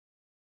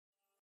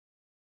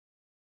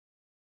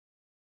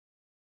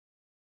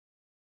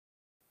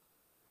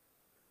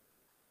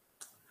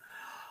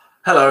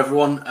Hello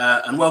everyone,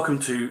 and welcome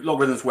to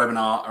LogRhythm's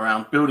webinar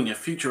around building a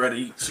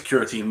future-ready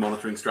security and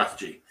monitoring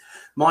strategy.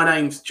 My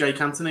name's Jake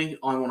Anthony.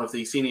 I'm one of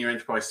the Senior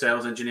Enterprise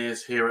Sales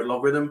Engineers here at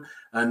LogRhythm,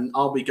 and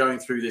I'll be going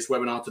through this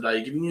webinar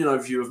today, giving you an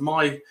overview of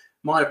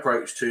my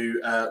approach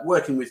to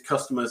working with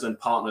customers and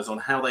partners on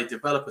how they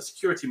develop a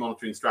security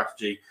monitoring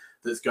strategy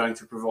that's going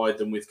to provide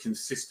them with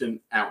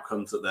consistent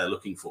outcomes that they're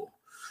looking for.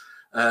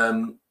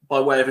 By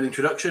way of an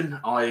introduction,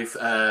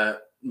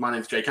 my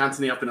name's Jake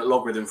Anthony. I've been at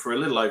LogRhythm for a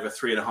little over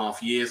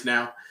 3.5 years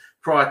now.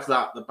 Prior to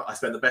that, I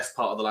spent the best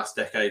part of the last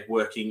decade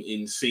working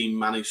in SIEM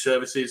managed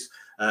services,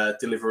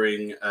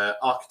 delivering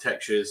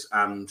architectures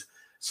and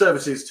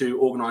services to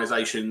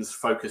organizations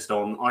focused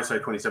on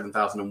ISO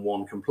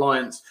 27001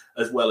 compliance,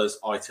 as well as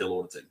ITIL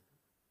auditing.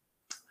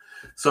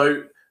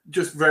 So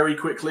just very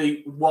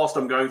quickly, whilst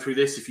I'm going through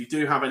this, if you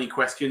do have any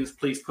questions,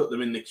 please put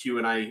them in the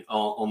Q&A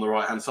on the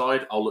right-hand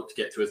side. I'll look to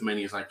get to as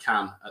many as I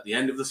can at the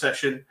end of the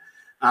session.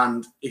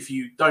 And if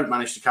you don't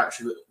manage to catch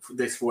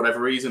this for whatever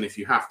reason, if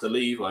you have to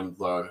leave, I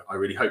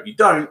really hope you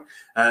don't,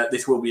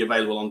 this will be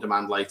available on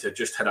demand later.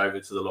 Just head over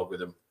to the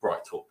LogRhythm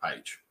Bright Talk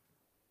page.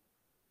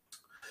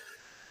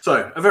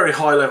 So a very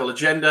high level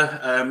agenda.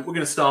 We're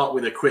going to start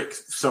with a quick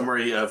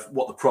summary of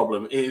what the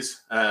problem is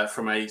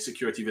from a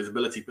security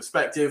visibility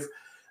perspective.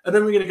 And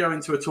then we're going to go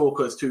into a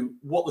talk as to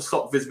what the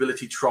SOC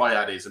Visibility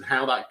Triad is and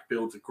how that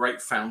builds a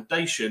great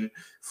foundation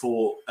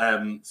for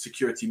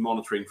security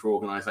monitoring for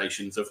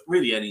organizations of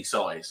really any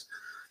size.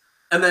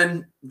 And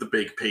then the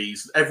big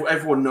Ps.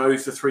 Everyone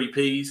knows the 3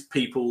 Ps,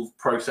 people,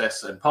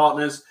 process, and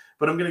partners.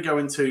 But I'm going to go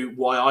into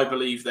why I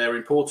believe they're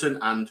important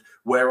and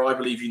where I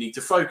believe you need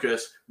to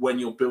focus when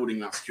you're building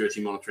that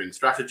security monitoring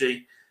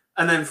strategy.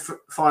 And then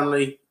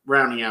finally,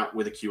 rounding out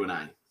with a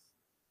Q&A.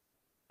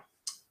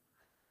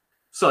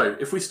 So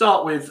if we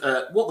start with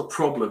what the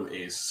problem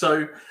is.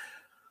 So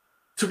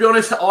to be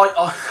honest,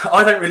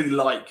 I don't really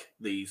like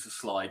these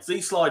slides.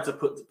 These slides are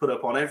put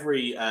up on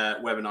every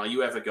webinar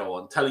you ever go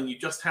on, telling you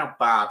just how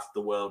bad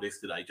the world is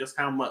today, just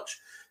how much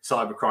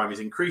cybercrime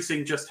is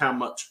increasing, just how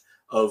much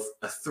of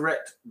a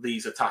threat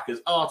these attackers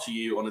are to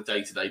you on a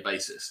day-to-day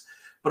basis.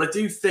 But I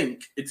do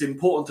think it's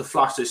important to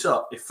flash this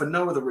up, if for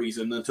no other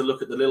reason than to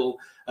look at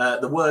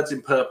the words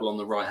in purple on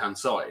the right-hand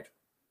side.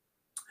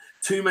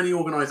 Too many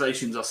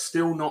organizations are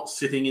still not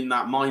sitting in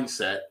that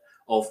mindset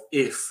of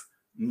if,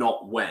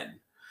 not when.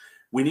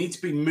 We need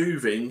to be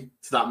moving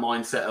to that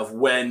mindset of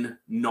when,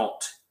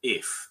 not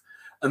if.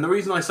 And the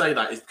reason I say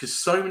that is because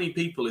so many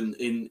people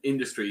in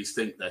industries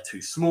think they're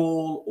too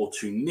small or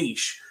too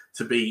niche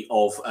to be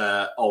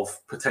of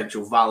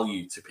potential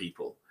value to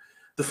people.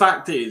 The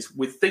fact is,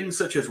 with things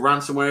such as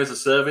ransomware as a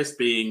service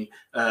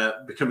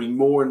becoming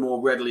more and more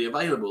readily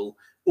available,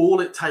 all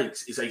it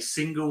takes is a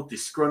single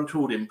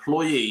disgruntled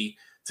employee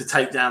to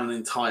take down an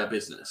entire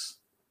business.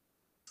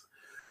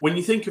 When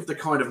you think of the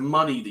kind of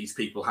money these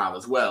people have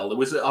as well, I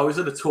was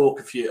at a talk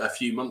a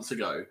few months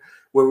ago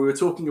where we were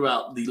talking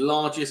about the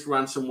largest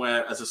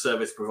ransomware as a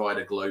service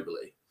provider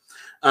globally.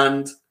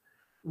 And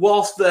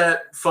whilst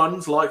their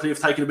funds likely have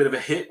taken a bit of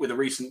a hit with a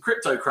recent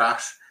crypto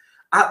crash,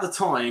 at the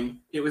time,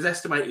 it was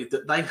estimated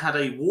that they had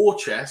a war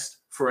chest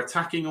for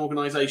attacking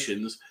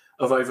organizations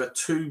of over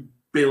 $2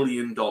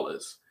 billion.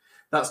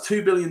 That's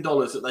 $2 billion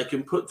that they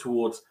can put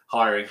towards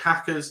hiring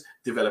hackers,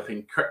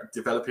 developing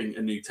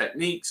new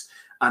techniques,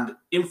 and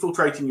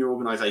infiltrating your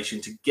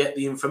organization to get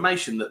the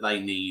information that they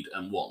need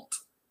and want.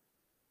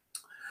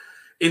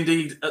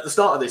 Indeed, at the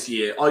start of this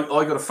year, I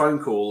got a phone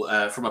call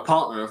from a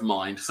partner of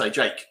mine to say,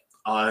 Jake,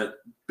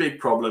 big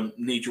problem,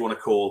 need you on a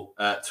call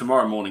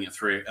tomorrow morning at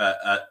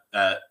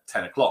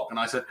 10 o'clock. And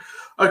I said,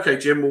 okay,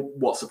 Jim, well,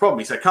 what's the problem?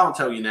 He said, can't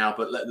tell you now,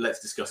 but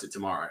let's discuss it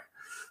tomorrow.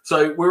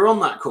 So we're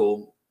on that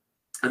call.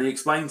 And he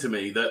explained to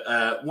me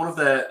that one of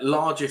their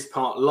largest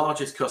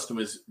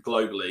customers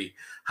globally,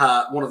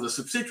 one of the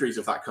subsidiaries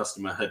of that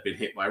customer had been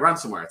hit by a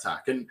ransomware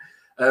attack. And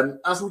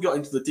as we got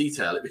into the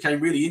detail, it became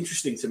really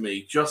interesting to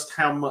me just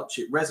how much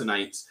it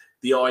resonates,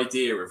 the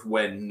idea of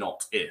when,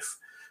 not if.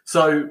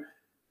 So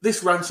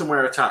this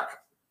ransomware attack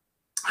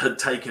had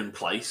taken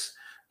place.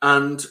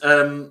 And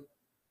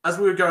as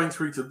we were going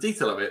through to the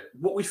detail of it,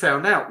 what we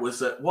found out was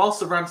that whilst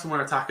the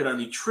ransomware attack had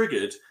only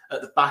triggered at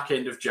the back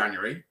end of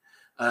January,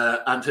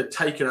 and had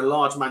taken a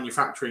large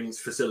manufacturing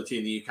facility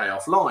in the UK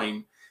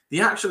offline,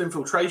 the actual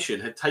infiltration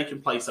had taken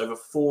place over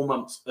 4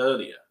 months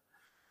earlier.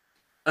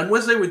 And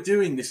as they were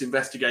doing this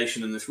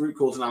investigation and this root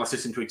cause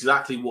analysis into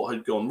exactly what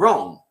had gone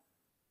wrong,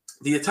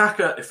 the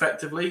attacker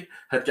effectively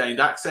had gained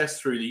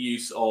access through the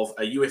use of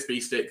a USB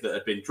stick that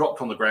had been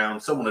dropped on the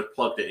ground. Someone had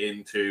plugged it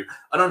into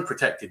an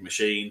unprotected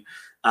machine,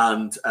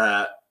 and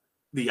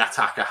the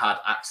attacker had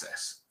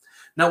access.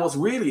 Now, what's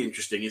really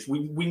interesting is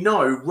we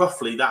know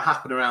roughly that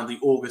happened around the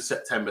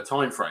August-September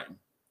timeframe.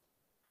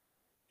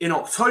 In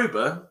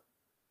October,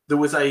 there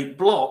was a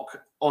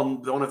block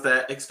on one of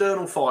their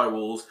external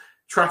firewalls,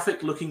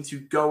 traffic looking to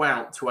go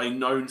out to a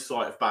known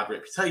site of bad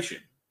reputation.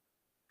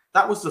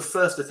 That was the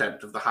first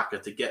attempt of the hacker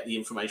to get the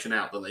information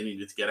out that they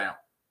needed to get out.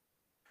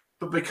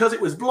 But because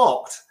it was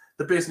blocked,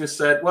 the business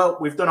said, well,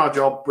 we've done our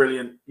job,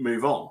 brilliant,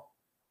 move on.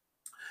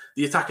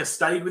 the attacker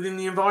stayed within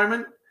the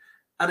environment.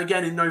 And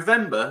again, in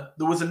November,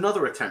 there was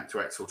another attempt to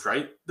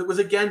exfiltrate that was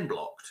again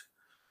blocked.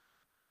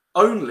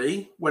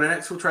 Only when an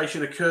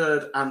exfiltration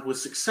occurred and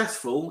was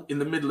successful in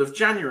the middle of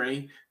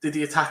January did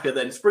the attacker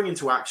then spring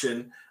into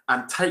action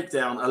and take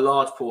down a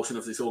large portion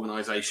of this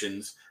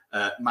organization's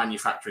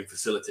manufacturing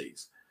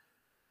facilities.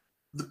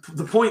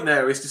 The point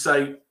there is to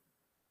say,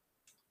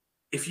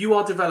 if you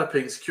are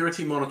developing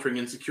security monitoring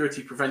and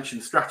security prevention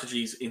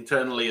strategies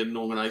internally in an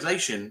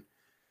organization,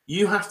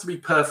 you have to be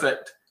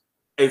perfect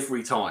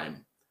every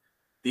time.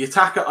 The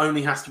attacker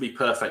only has to be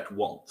perfect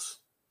once.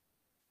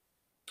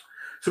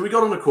 So we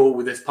got on a call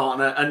with this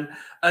partner,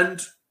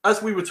 and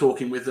as we were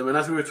talking with them and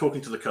as we were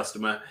talking to the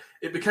customer,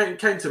 it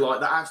came to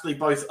light that actually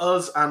both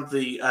us and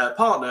the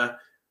partner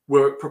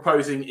were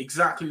proposing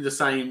exactly the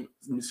same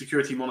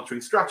security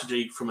monitoring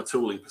strategy from a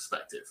tooling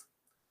perspective.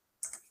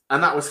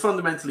 And that was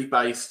fundamentally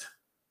based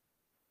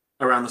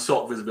around the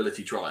SOC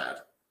Visibility Triad.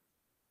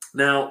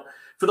 Now,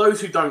 for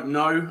those who don't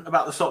know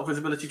about the SOC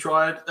Visibility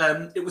Triad,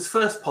 it was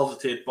first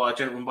posited by a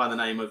gentleman by the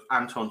name of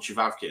Anton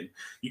Chivavkin.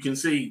 You can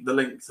see the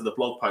link to the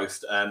blog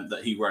post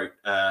that he wrote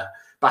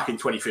back in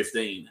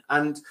 2015.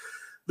 And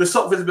the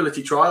SOC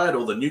Visibility Triad,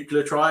 or the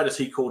nuclear triad as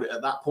he called it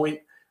at that point,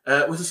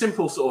 was a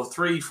simple sort of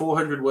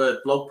 300-400 word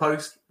blog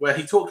post where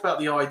he talked about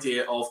the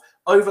idea of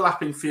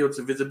overlapping fields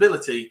of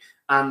visibility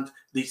and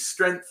the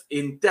strength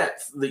in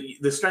depth,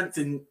 the strength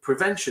in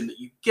prevention that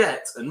you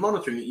get and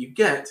monitoring that you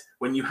get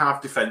when you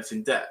have defense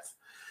in depth.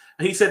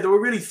 And he said there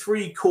were really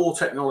three core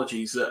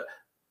technologies that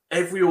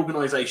every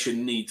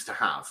organization needs to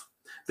have.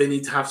 They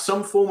need to have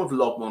some form of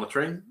log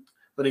monitoring,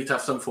 they need to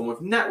have some form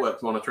of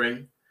network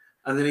monitoring,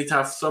 and they need to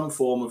have some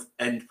form of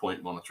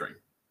endpoint monitoring.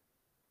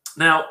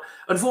 Now,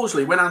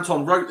 unfortunately, when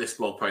Anton wrote this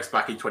blog post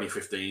back in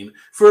 2015,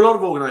 for a lot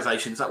of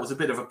organizations, that was a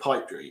bit of a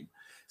pipe dream.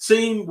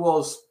 SIEM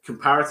was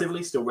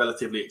comparatively still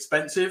relatively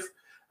expensive.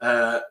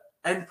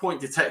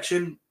 Endpoint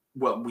detection,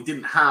 well, we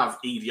didn't have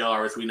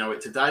EDR as we know it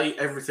today.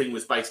 Everything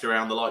was based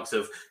around the likes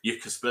of your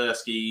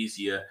Kaspersky's,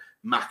 your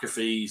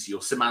McAfee's,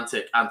 your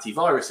Symantec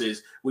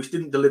antiviruses, which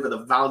didn't deliver the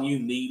value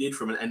needed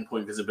from an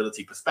endpoint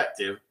visibility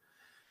perspective.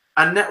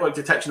 And network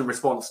detection and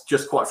response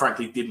just quite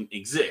frankly didn't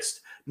exist.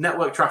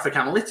 Network traffic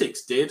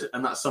analytics did,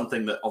 and that's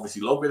something that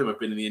obviously LogRhythm have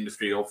been in the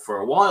industry for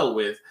a while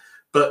with,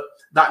 but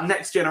that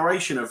next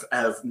generation of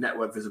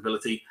network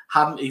visibility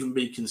hadn't even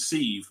been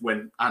conceived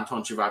when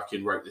Anton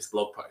Chivavkin wrote this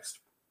blog post.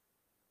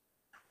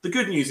 The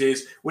good news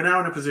is we're now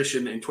in a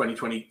position in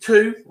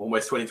 2022,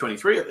 almost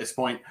 2023 at this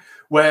point,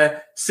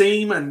 where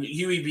SIEM and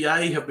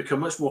UEBA have become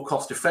much more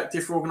cost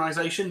effective for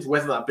organizations,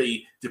 whether that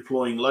be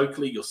deploying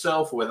locally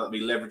yourself or whether that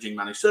be leveraging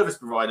managed service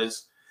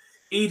providers.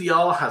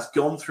 EDR has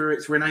gone through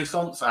its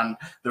renaissance, and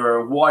there are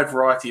a wide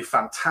variety of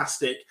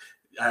fantastic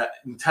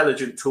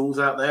intelligent tools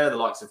out there, the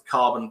likes of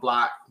Carbon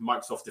Black,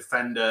 Microsoft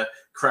Defender,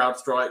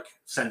 CrowdStrike,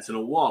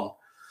 SentinelOne.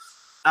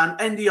 And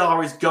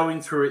NDR is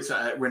going through its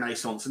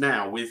renaissance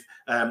now with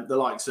the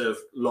likes of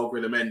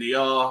LogRhythm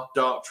NDR,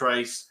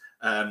 Darktrace,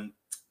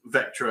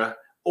 Vectra,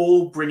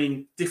 all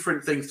bringing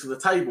different things to the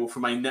table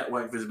from a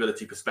network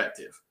visibility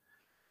perspective.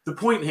 The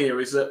point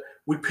here is that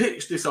we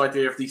pitched this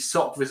idea of the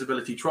SOC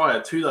Visibility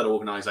Triad to that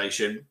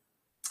organization,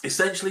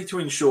 essentially to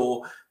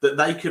ensure that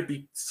they could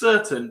be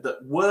certain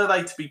that were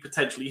they to be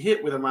potentially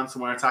hit with a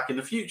ransomware attack in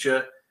the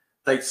future,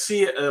 they'd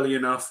see it early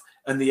enough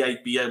and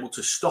they'd be able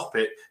to stop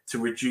it to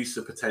reduce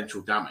the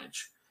potential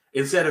damage.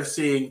 Instead of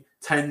seeing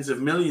tens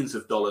of millions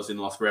of dollars in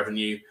lost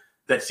revenue,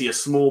 they'd see a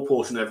small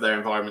portion of their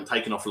environment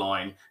taken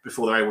offline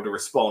before they're able to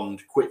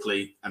respond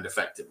quickly and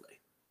effectively.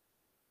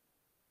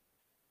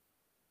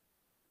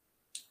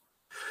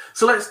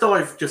 So let's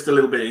dive just a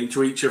little bit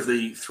into each of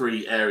the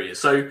three areas.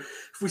 So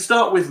if we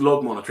start with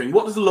log monitoring,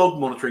 what does log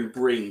monitoring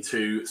bring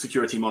to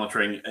security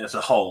monitoring as a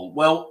whole?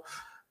 Well,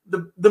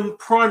 the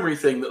primary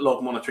thing that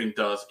log monitoring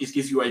does is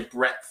gives you a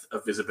breadth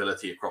of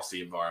visibility across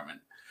the environment.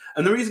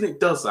 And the reason it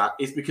does that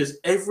is because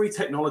every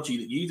technology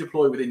that you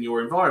deploy within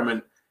your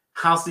environment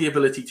has the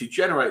ability to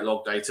generate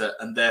log data,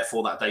 and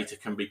therefore that data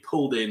can be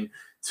pulled in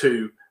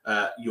to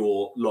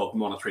your log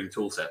monitoring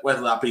toolset,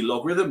 whether that be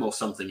LogRhythm or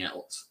something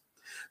else.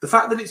 The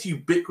fact that it's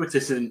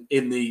ubiquitous in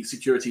the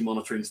security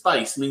monitoring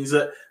space means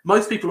that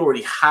most people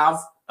already have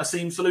a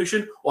SIEM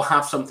solution or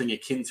have something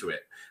akin to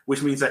it,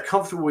 which means they're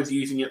comfortable with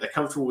using it, they're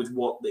comfortable with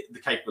what the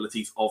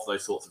capabilities of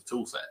those sorts of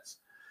tool sets.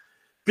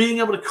 Being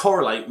able to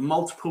correlate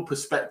multiple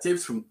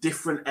perspectives from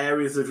different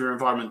areas of your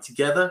environment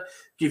together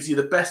gives you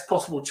the best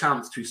possible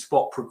chance to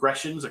spot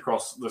progressions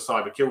across the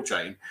cyber kill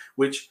chain,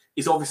 which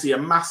is obviously a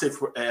massive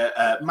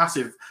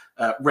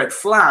red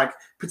flag,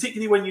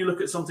 particularly when you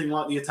look at something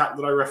like the attack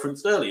that I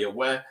referenced earlier,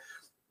 where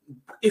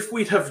if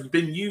we'd have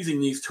been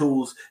using these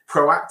tools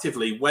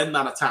proactively when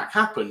that attack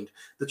happened,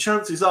 the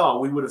chances are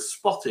we would have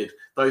spotted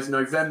those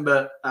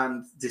November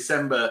and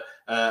December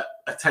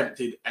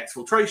attempted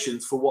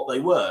exfiltrations for what they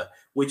were,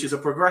 which is a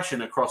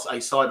progression across a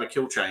cyber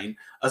kill chain,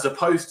 as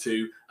opposed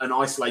to an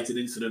isolated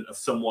incident of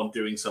someone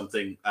doing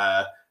something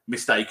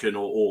mistaken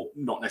or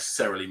not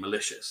necessarily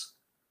malicious.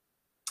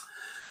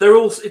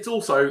 It's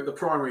also the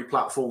primary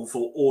platform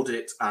for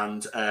audit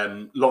and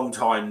long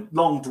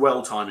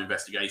dwell time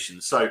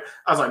investigations. So,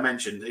 as I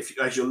mentioned,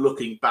 as you're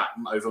looking back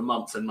over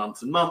months and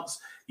months and months,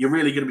 you're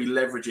really going to be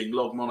leveraging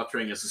log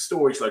monitoring as a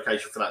storage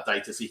location for that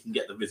data, so you can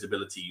get the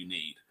visibility you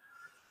need.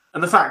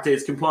 And the fact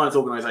is, compliance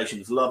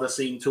organisations love a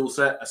SIEM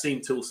toolset. A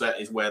SIEM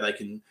toolset is where they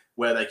can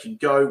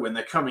go when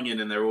they're coming in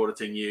and they're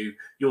auditing you.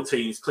 Your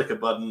teams click a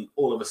button,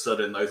 all of a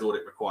sudden those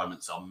audit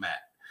requirements are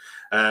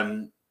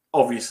met.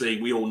 Obviously,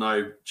 we all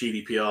know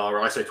GDPR or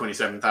ISO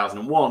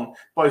 27001.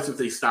 Both of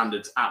these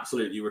standards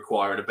absolutely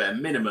require, at a bare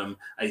minimum,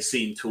 a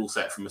SIEM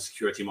toolset from a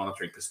security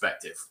monitoring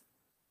perspective.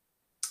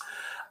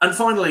 And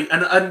finally,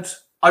 and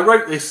I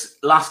wrote this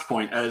last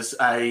point as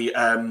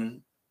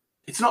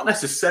it's not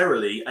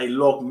necessarily a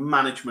log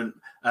management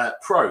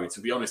pro,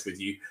 to be honest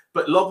with you,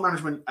 but log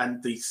management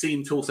and the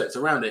SIEM toolsets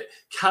around it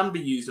can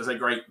be used as a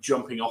great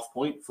jumping off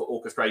point for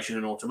orchestration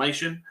and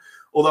automation.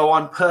 Although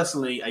I'm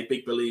personally a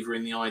big believer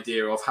in the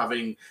idea of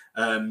having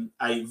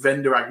a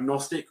vendor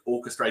agnostic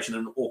orchestration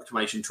and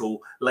automation tool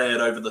layered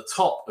over the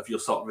top of your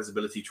SOC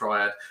Visibility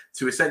Triad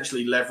to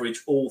essentially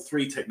leverage all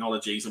three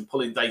technologies and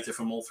pull in data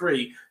from all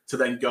three to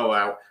then go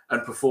out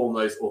and perform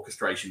those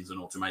orchestrations and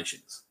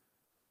automations.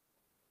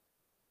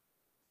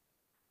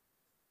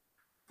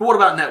 But what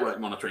about network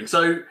monitoring?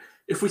 So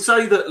if we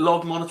say that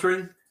log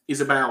monitoring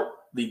is about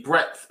the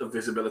breadth of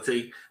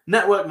visibility,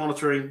 network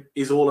monitoring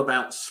is all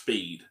about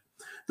speed.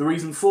 The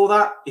reason for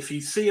that, if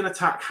you see an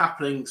attack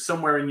happening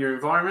somewhere in your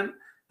environment,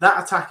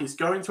 that attack is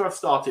going to have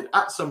started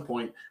at some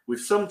point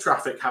with some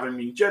traffic having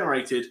been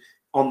generated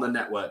on the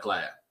network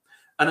layer.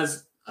 And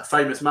as a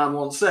famous man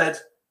once said,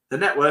 the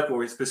network,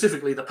 or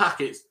specifically the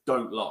packets,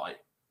 don't lie.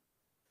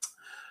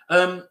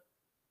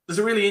 There's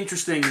a really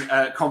interesting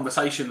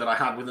conversation that I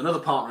had with another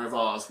partner of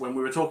ours when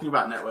we were talking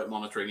about network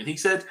monitoring. And he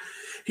said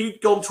he'd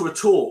gone to a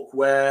talk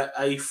where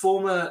a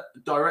former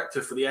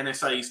director for the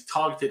NSA's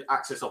Targeted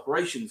Access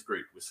Operations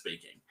Group was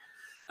speaking.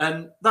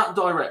 And that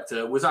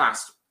director was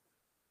asked,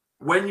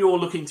 when you're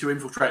looking to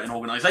infiltrate an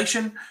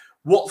organization,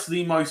 what's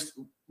the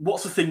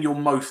thing you're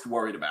most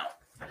worried about?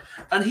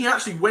 And he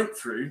actually went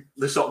through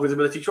the SOC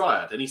Visibility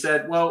Triad. And he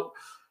said, well,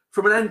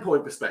 from an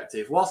endpoint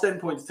perspective, whilst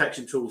endpoint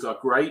detection tools are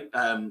great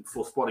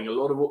for spotting a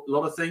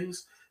lot of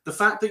things, the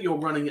fact that you're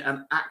running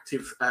an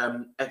active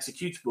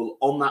executable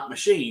on that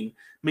machine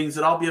means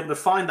that I'll be able to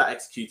find that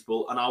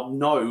executable and I'll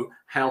know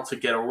how to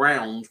get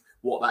around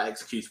what that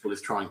executable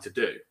is trying to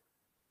do.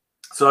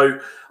 So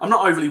I'm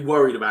not overly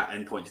worried about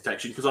endpoint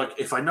detection because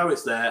if I know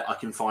it's there, I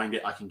can find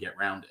it, I can get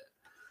around it.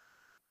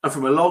 And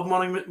from a log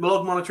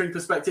monitoring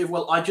perspective,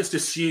 well, I just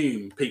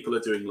assume people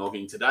are doing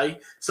logging today.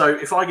 So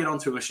if I get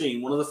onto a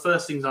machine, one of the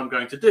first things I'm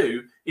going to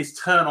do is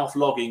turn off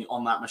logging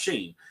on that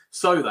machine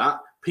so that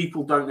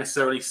people don't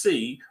necessarily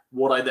see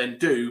what I then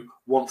do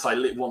once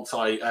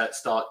I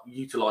start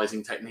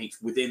utilizing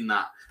techniques within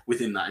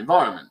that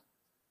environment.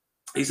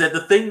 He said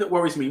the thing that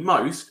worries me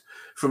most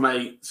from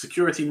a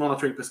security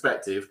monitoring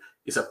perspective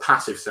is a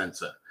passive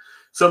sensor,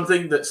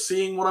 something that's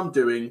seeing what I'm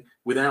doing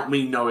without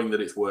me knowing that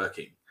it's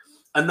working.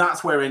 And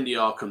that's where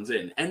NDR comes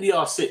in.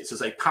 NDR sits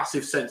as a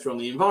passive sensor on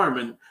the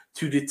environment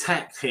to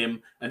detect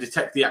him and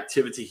detect the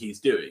activity he's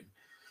doing.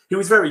 He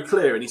was very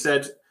clear, and he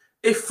said,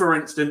 if, for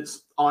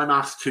instance, I'm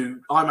asked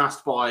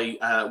by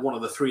one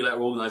of the three-letter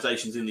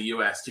organizations in the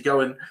US to go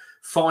and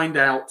find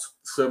out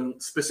some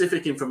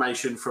specific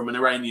information from an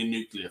Iranian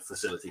nuclear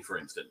facility, for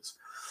instance,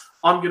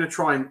 I'm going to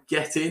try and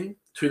get in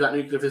to that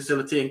nuclear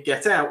facility and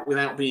get out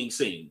without being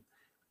seen.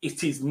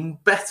 It is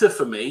better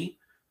for me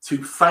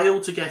to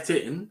fail to get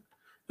in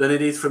than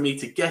it is for me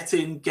to get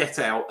in, get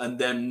out, and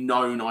then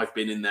known I've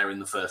been in there in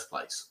the first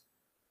place.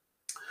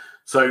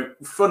 So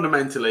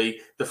fundamentally,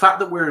 the fact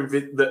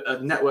that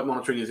network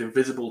monitoring is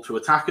invisible to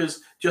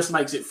attackers just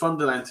makes it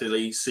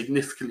fundamentally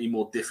significantly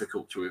more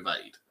difficult to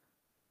evade.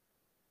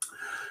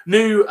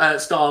 New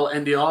style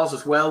NDRs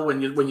as well,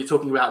 when you're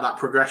talking about that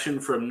progression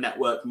from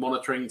network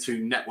monitoring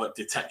to network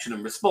detection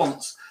and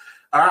response,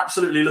 are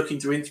absolutely looking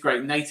to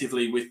integrate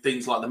natively with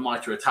things like the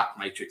MITRE attack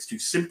matrix to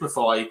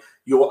simplify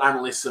your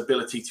analyst's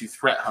ability to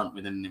threat hunt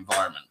within an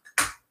environment.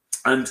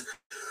 And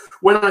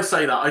when I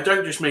say that, I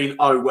don't just mean,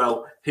 oh,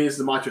 well, here's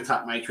the MITRE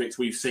attack matrix.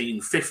 We've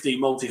seen 50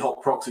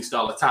 multi-hop proxy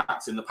style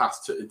attacks in the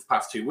past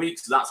 2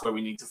 weeks. So that's where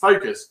we need to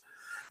focus.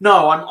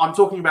 No, I'm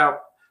talking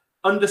about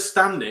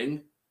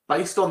understanding,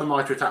 based on the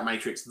MITRE attack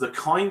matrix, the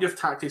kind of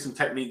tactics and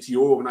techniques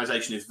your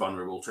organization is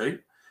vulnerable to,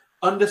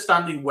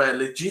 understanding where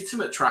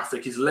legitimate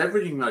traffic is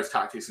leveraging those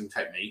tactics and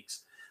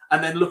techniques,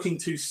 and then looking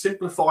to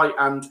simplify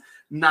and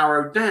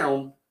narrow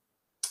down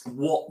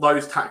what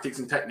those tactics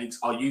and techniques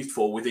are used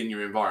for within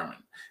your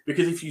environment.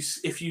 Because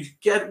if you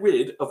get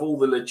rid of all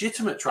the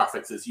legitimate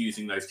traffic that's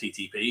using those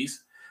TTPs,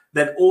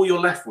 then all you're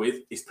left with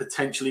is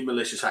potentially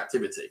malicious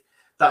activity.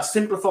 That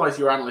simplifies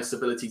your analyst's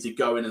ability to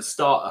go in and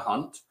start a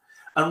hunt.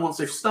 And once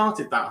they've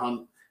started that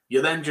hunt,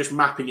 you're then just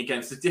mapping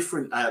against the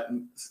different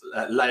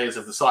layers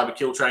of the cyber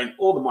kill chain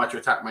or the MITRE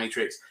attack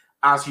matrix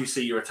as you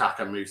see your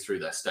attacker move through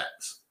their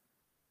steps.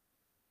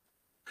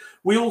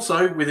 We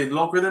also, within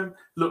LogRhythm,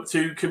 look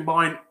to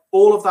combine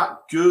all of that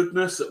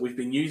goodness that we've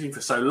been using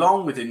for so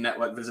long within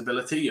network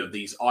visibility of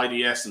these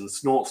IDS and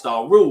snort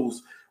style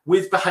rules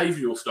with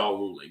behavioral style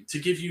ruling to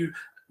give you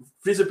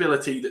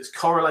visibility that's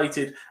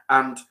correlated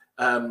and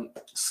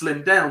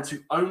slimmed down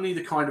to only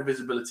the kind of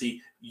visibility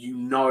you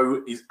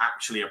know is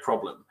actually a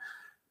problem.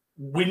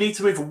 We need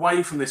to move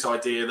away from this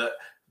idea that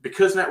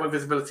because network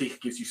visibility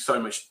gives you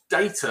so much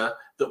data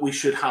that we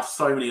should have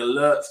so many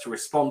alerts to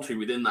respond to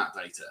within that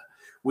data.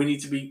 We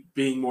need to be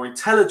being more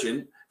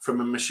intelligent from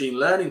a machine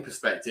learning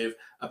perspective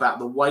about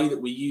the way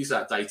that we use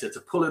that data to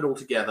pull it all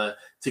together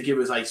to give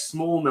us a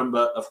small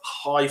number of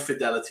high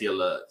fidelity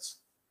alerts.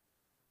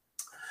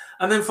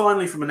 And then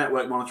finally, from a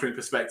network monitoring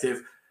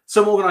perspective,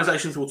 some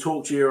organizations will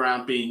talk to you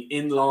around being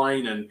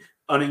inline and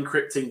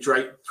unencrypting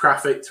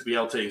traffic to be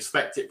able to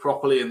inspect it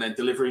properly and then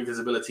delivering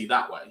visibility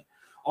that way.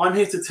 I'm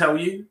here to tell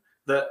you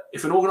that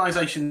if an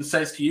organization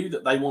says to you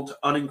that they want to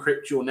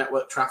unencrypt your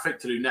network traffic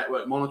to do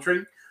network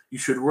monitoring, you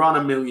should run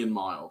a million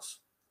miles.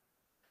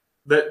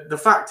 The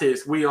fact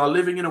is, we are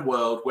living in a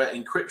world where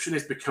encryption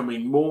is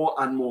becoming more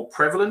and more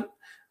prevalent,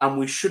 and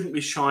we shouldn't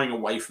be shying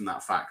away from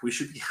that fact. We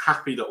should be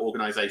happy that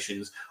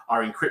organizations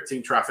are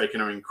encrypting traffic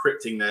and are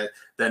encrypting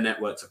their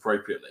networks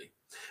appropriately.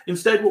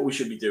 Instead, what we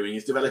should be doing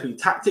is developing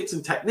tactics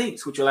and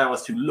techniques which allow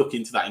us to look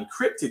into that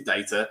encrypted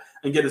data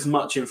and get as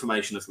much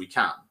information as we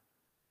can.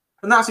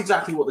 And that's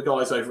exactly what the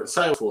guys over at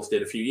Salesforce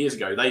did a few years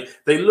ago.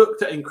 They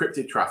looked at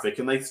encrypted traffic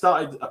and they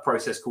started a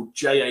process called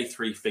JA3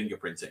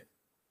 fingerprinting.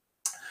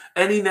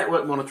 Any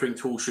network monitoring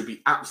tool should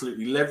be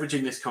absolutely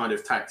leveraging this kind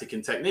of tactic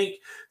and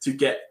technique to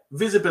get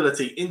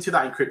visibility into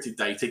that encrypted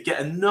data,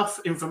 get enough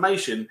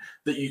information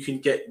that you can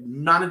get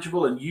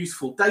manageable and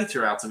useful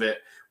data out of it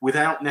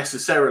without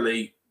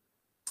necessarily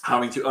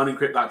having to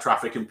unencrypt that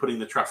traffic and putting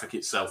the traffic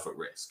itself at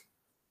risk.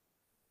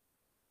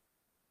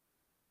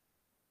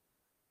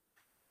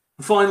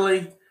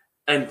 Finally,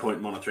 endpoint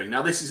monitoring.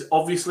 Now, this is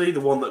obviously the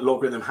one that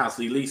LogRhythm has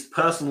the least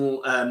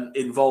personal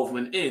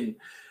involvement in.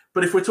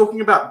 But if we're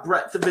talking about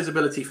breadth of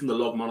visibility from the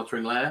log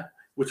monitoring layer,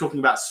 we're talking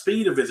about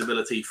speed of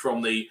visibility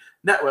from the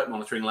network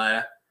monitoring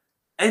layer,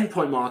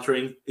 endpoint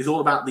monitoring is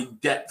all about the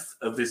depth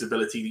of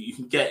visibility that you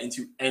can get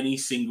into any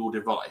single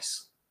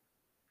device.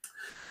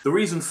 The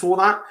reason for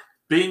that,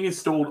 being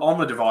installed on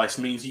the device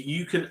means that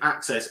you can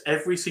access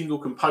every single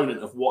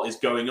component of what is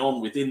going on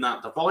within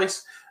that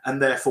device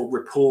and therefore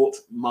report,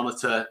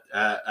 monitor,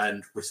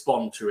 and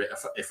respond to it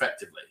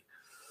effectively.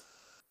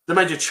 The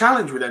major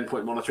challenge with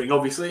endpoint monitoring,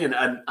 obviously,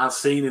 and as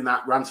seen in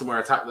that ransomware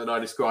attack that I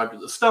described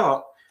at the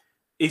start,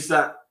 is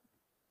that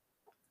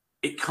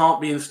it can't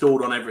be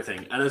installed on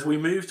everything. And as we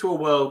move to a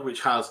world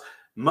which has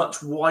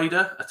much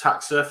wider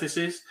attack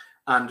surfaces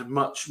and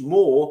much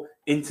more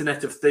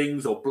Internet of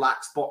Things or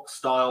black box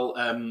style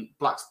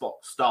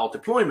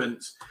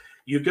deployments,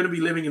 you're going to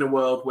be living in a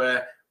world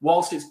where,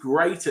 whilst it's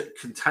great at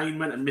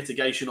containment and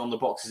mitigation on the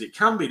boxes it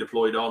can be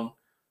deployed on,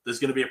 there's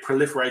going to be a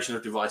proliferation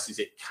of devices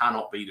it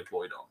cannot be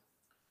deployed on.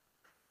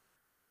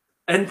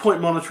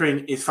 Endpoint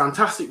monitoring is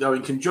fantastic, though,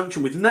 in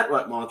conjunction with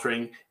network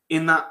monitoring,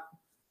 in that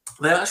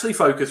they actually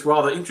focus,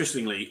 rather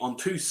interestingly, on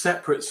two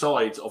separate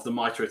sides of the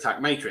MITRE attack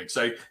matrix.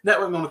 So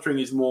network monitoring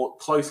is more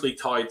closely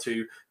tied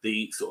to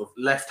the sort of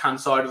left-hand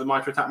side of the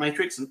MITRE attack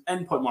matrix, and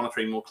endpoint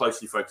monitoring more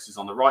closely focuses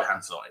on the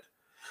right-hand side.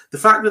 The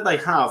fact that they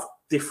have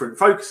different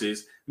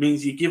focuses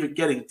means you're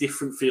getting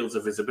different fields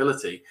of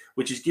visibility,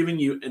 which is giving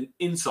you an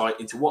insight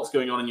into what's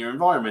going on in your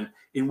environment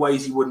in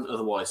ways you wouldn't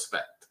otherwise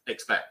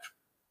expect.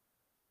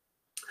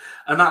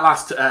 And that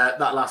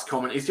last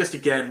comment is just,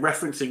 again,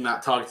 referencing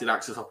that Targeted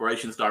Access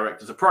Operations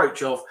Director's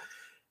approach of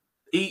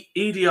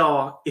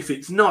EDR, if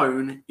it's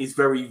known, is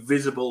very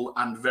visible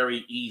and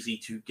very easy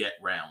to get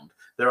round.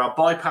 There are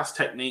bypass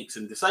techniques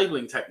and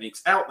disabling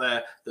techniques out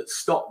there that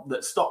stop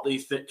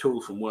these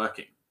tools from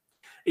working.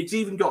 It's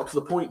even got to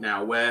the point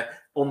now where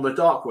on the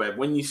dark web,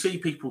 when you see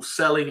people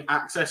selling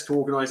access to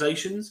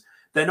organizations,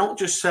 they're not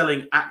just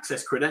selling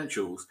access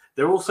credentials,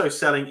 they're also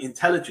selling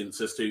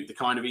intelligence as to the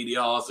kind of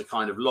EDRs, the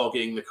kind of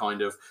logging, the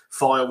kind of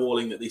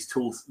firewalling that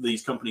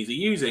these companies are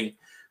using,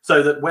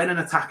 so that when an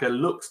attacker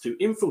looks to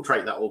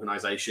infiltrate that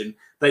organization,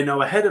 they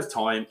know ahead of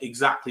time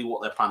exactly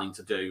what they're planning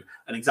to do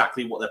and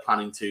exactly what they're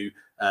planning to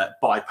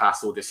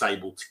bypass or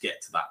disable to get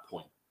to that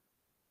point.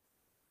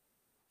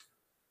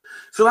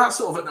 So that's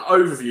sort of an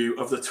overview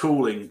of the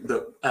tooling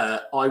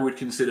that I would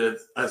consider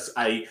as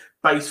a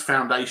base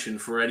foundation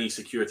for any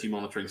security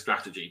monitoring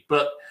strategy.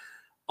 But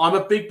I'm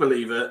a big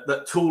believer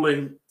that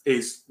tooling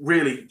is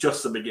really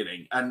just the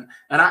beginning. And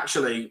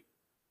actually,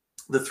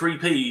 the 3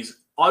 Ps,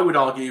 I would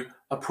argue,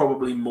 are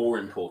probably more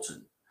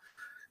important.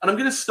 And I'm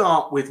going to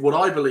start with what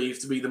I believe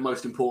to be the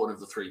most important of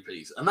the 3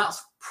 Ps, and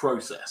that's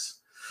process.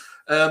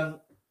 And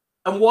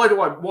why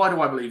do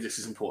I believe this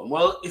is important?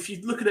 Well, if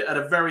you look at it at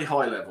a very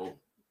high level,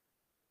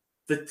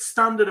 the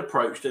standard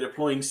approach to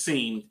deploying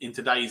SIEM in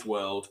today's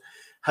world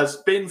has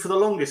been, for the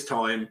longest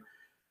time,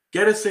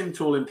 get a SIEM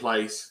tool in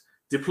place,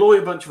 deploy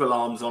a bunch of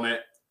alarms on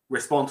it,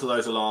 respond to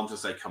those alarms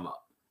as they come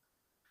up.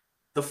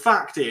 The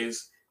fact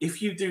is,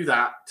 if you do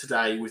that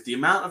today with the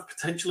amount of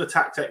potential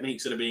attack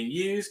techniques that are being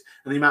used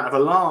and the amount of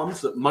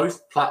alarms that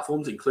most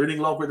platforms, including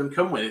LogRhythm,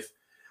 come with,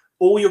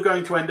 all you're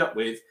going to end up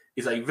with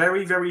is a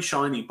very, very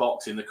shiny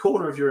box in the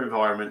corner of your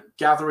environment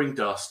gathering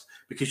dust,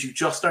 because you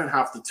just don't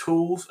have the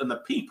tools and the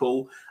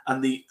people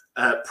and the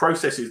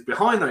processes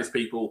behind those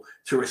people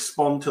to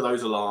respond to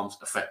those alarms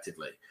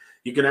effectively.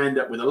 You're going to end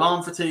up with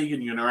alarm fatigue,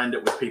 and you're going to end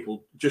up with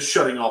people just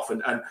shutting off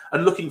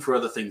and looking for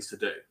other things to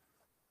do.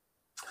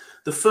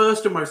 The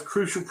first and most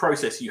crucial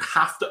process you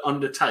have to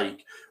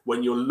undertake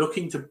when you're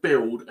looking to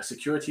build a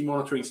security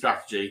monitoring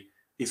strategy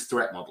is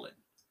threat modeling.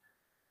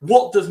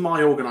 What does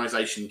my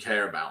organization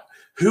care about?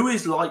 Who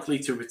is likely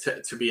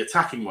to be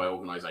attacking my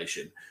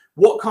organization?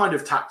 What kind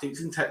of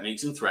tactics and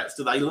techniques and threats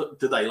do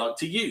they like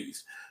to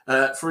use?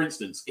 For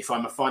instance, if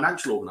I'm a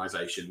financial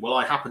organization, well,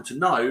 I happen to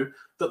know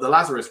that the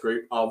Lazarus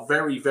Group are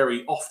very,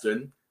 very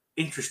often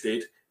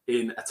interested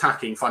in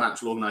attacking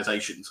financial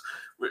organizations.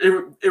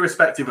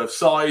 Irrespective of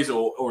size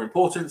or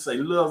importance, they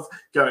love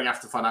going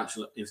after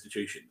financial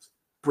institutions.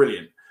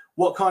 Brilliant.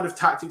 What kind of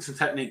tactics and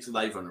techniques are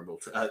they vulnerable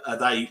to? Are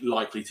they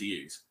likely to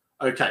use?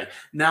 Okay,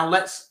 now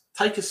let's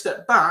take a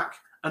step back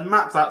and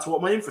map that to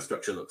what my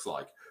infrastructure looks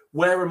like.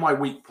 Where are my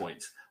weak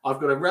points? I've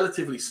got a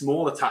relatively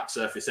small attack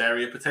surface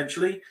area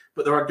potentially,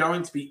 but there are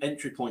going to be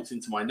entry points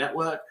into my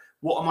network.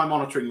 What am I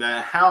monitoring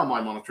there? How am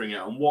I monitoring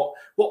it? And what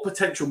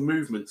potential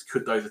movements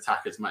could those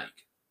attackers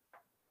make?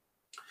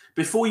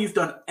 Before you've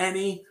done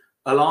any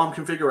alarm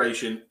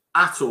configuration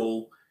at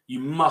all, you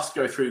must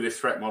go through this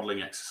threat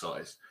modeling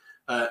exercise.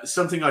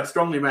 Something I'd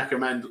strongly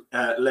recommend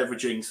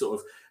leveraging sort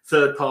of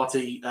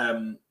third-party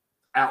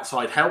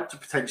outside help to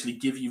potentially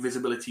give you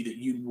visibility that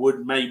you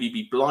would maybe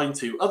be blind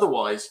to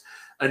otherwise,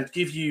 and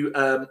give you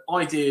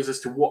ideas as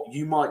to what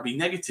you might be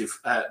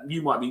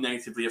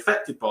negatively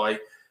affected by,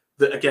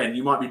 that again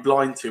you might be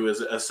blind to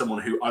as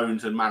someone who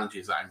owns and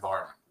manages that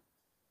environment.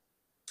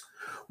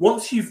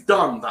 Once you've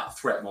done that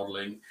threat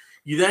modeling,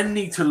 you then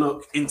need to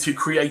look into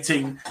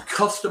creating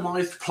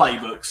customized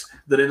playbooks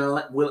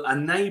that will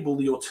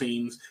enable your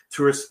teams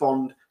to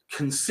respond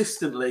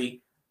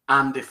consistently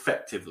and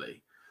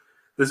effectively.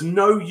 There's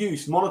no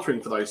use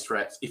monitoring for those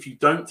threats if you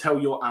don't tell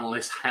your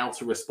analysts how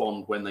to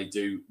respond when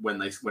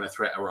a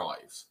threat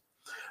arrives.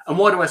 And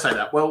why do I say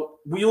that? Well,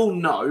 we all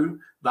know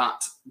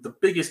that the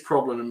biggest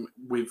problem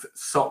with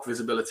SOC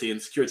visibility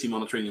and security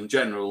monitoring in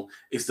general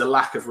is the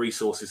lack of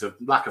resources,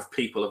 lack of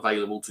people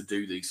available to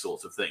do these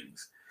sorts of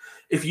things.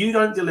 If you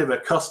don't deliver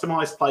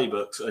customized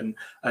playbooks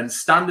and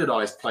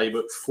standardized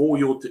playbooks for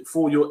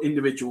your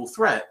individual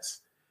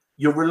threats,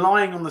 you're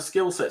relying on the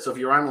skill sets of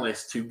your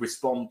analysts to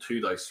respond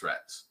to those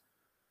threats.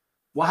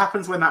 What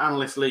happens when that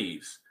analyst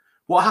leaves?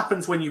 What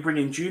happens when you bring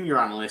in junior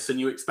analysts and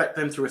you expect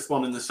them to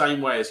respond in the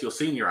same way as your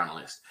senior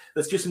analyst?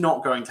 That's just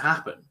not going to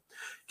happen.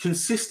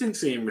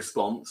 Consistency in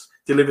response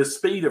delivers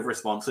speed of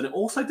response, and it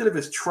also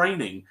delivers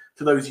training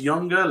to those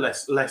younger,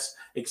 less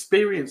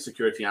experienced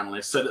security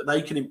analysts so that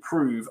they can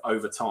improve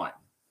over time.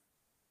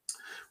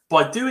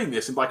 By doing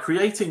this and by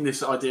creating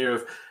this idea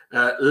of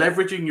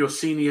leveraging your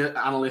senior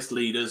analyst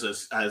leaders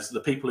as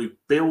the people who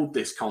build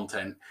this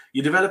content,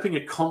 you're developing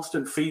a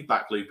constant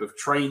feedback loop of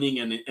training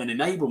and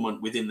enablement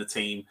within the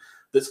team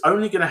that's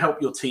only going to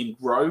help your team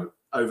grow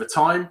over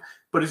time,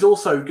 but is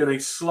also going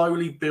to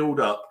slowly build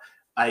up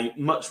a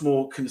much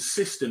more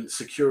consistent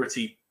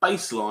security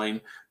baseline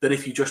than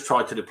if you just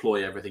tried to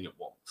deploy everything at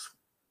once.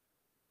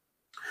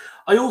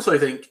 I also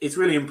think it's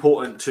really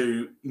important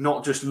to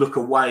not just look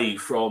away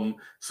from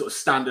sort of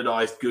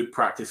standardized good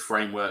practice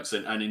frameworks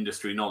and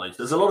industry knowledge.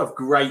 There's a lot of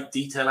great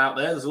detail out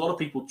there. There's a lot of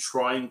people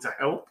trying to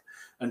help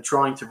and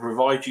trying to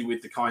provide you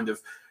with the kind of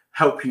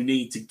help you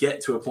need to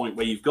get to a point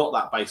where you've got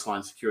that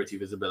baseline security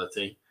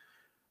visibility.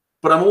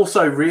 But I'm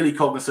also really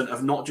cognizant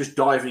of not just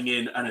diving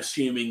in and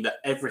assuming that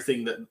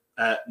everything that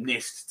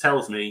NIST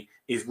tells me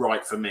is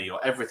right for me, or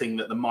everything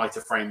that the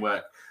MITRE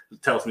framework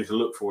tells me to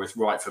look for is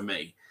right for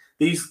me.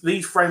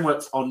 These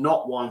frameworks are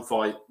not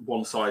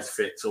one size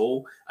fits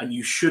all, and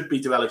you should be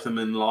developing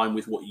them in line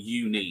with what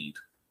you need.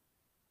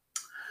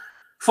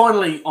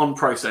 Finally, on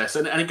process,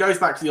 and it goes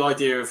back to the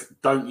idea of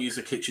don't use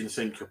a kitchen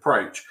sink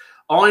approach.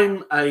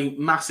 I'm a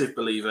massive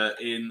believer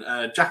in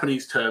a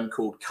Japanese term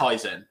called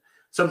Kaizen,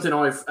 something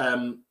I've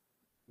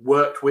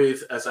worked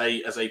with as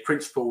a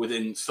principal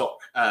within SOC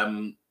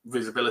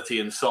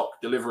visibility and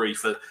SOC delivery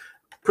for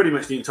pretty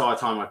much the entire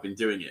time I've been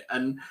doing it.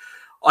 And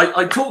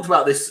I talked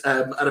about this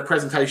at a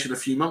presentation a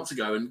few months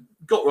ago and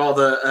got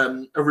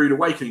rather a rude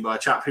awakening by a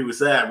chap who was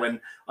there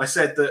when I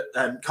said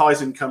that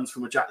Kaizen comes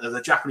from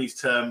the Japanese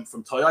term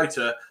from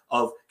Toyota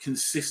of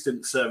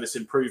consistent service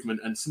improvement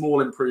and small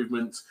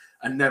improvements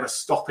and never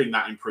stopping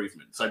that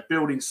improvement. So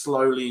building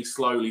slowly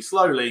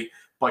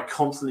by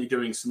constantly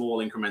doing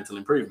small incremental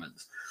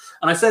improvements.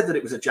 And I said that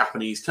it was a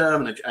Japanese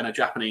term and a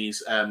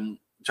Japanese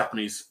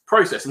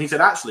process. And he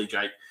said, actually,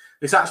 Jake,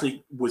 this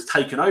actually was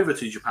taken over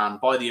to Japan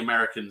by the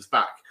Americans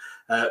back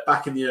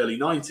in the early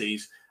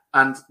 90s.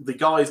 And the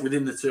guys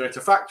within the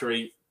Toyota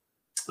factory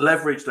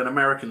leveraged an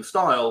American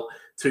style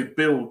to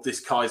build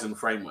this Kaizen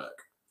framework.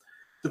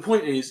 The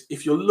point is,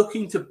 if you're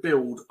looking to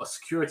build a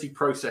security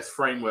process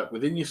framework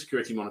within your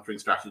security monitoring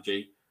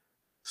strategy,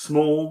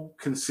 small,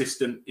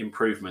 consistent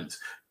improvements.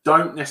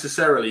 Don't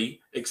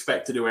necessarily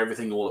expect to do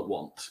everything all at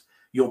once.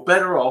 You're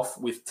better off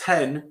with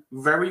 10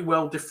 very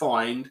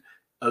well-defined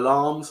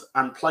alarms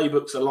and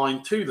playbooks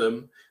aligned to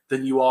them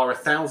than you are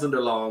 1,000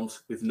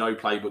 alarms with no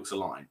playbooks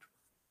aligned.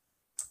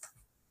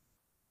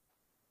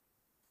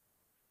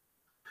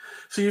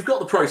 So you've got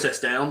the process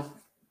down.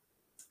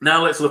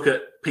 Now let's look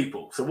at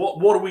people. So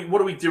what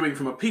are we doing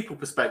from a people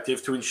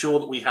perspective to ensure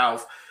that we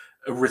have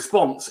a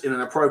response in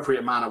an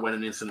appropriate manner when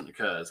an incident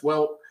occurs?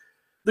 Well,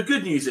 the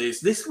good news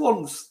is this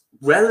one's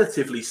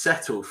relatively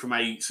settled from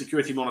a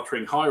security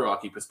monitoring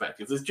hierarchy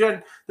perspective.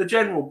 The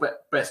general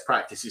best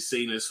practice is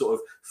seen as sort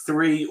of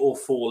 3 or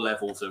 4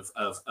 levels of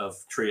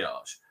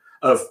triage,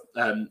 of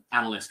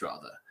analyst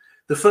rather.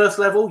 The first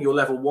level, your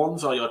level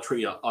 1s are your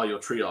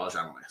triage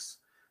analysts.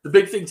 The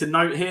big thing to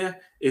note here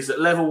is that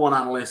level 1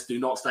 analysts do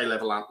not stay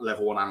level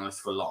 1 analysts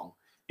for long.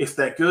 If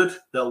they're good,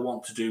 they'll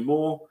want to do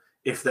more.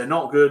 If they're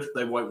not good,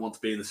 they won't want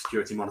to be in the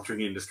security monitoring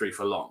industry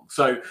for long.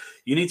 So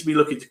you need to be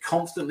looking to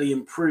constantly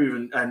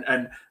improve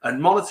and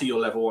monitor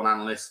your level 1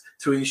 analysts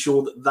to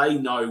ensure that they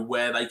know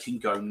where they can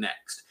go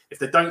next. If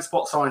they don't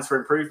spot signs for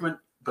improvement,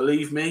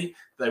 believe me,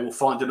 they will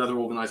find another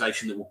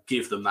organization that will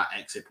give them that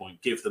exit point,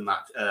 give them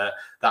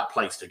that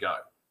place to go.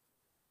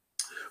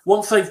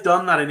 Once they've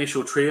done that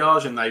initial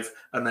triage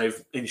and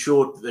they've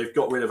ensured that they've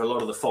got rid of a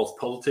lot of the false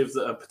positives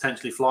that are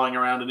potentially flying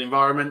around an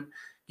environment,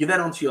 you're then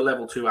onto your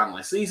level 2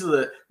 analysts. These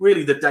are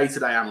really the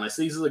day-to-day analysts.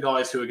 These are the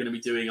guys who are going to be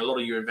doing a lot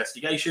of your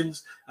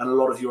investigations and a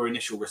lot of your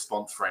initial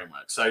response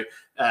framework. So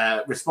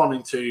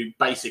responding to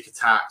basic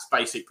attacks,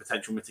 basic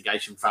potential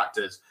mitigation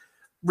factors,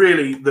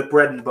 really the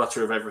bread and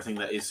butter of everything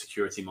that is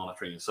security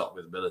monitoring and SOC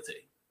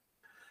visibility.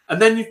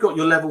 And then you've got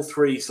your level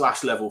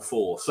 3/level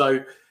 4.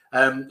 So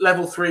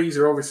level 3s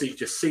are obviously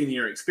just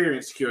senior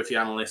experienced security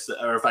analysts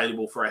that are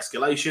available for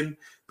escalation,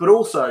 but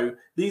also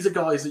these are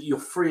guys that you're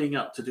freeing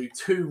up to do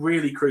 2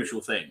 really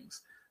crucial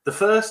things. The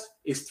first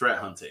is threat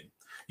hunting.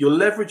 You're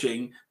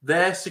leveraging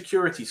their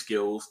security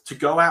skills to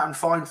go out and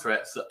find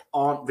threats that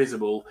aren't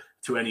visible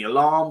to any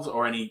alarms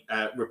or any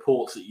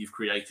reports that you've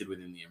created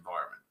within the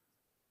environment.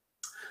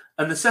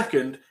 And the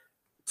second,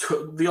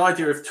 the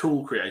idea of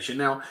tool creation.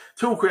 Now,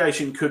 tool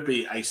creation could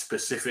be a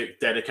specific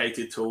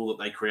dedicated tool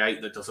that they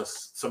create that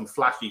does some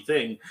flashy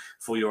thing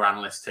for your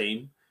analyst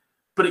team.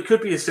 But it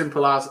could be as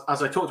simple as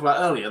I talked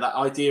about earlier, that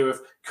idea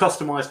of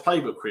customized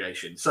playbook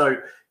creation. So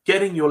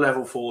getting your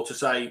level 4 to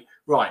say,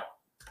 right,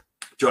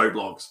 Joe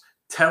Blogs,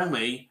 tell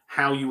me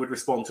how you would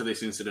respond to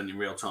this incident in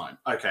real time.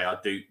 Okay,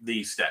 I'd do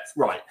these steps.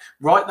 Right,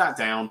 write that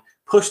down,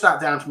 push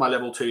that down to my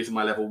level 2s and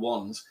my level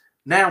 1s.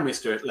 Now,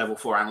 Mr. Level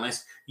 4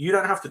 analyst, you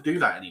don't have to do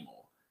that anymore.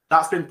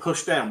 That's been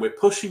pushed down. We're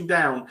pushing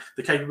down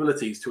the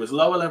capabilities to as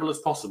low a level as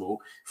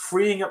possible,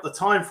 freeing up the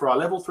time for our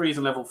level 3s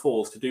and level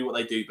 4s to do what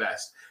they do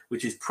best,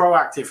 which is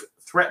proactive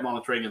threat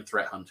monitoring and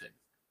threat hunting.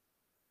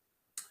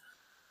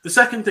 The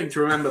second thing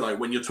to remember, though,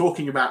 when you're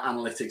talking about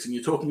analytics and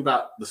you're talking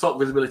about the SOC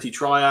Visibility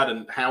Triad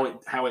and how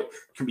it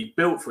can be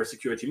built for a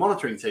security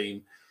monitoring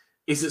team,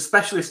 is that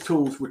specialist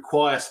tools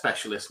require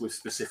specialists with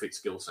specific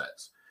skill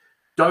sets.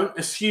 Don't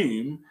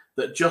assume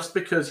that just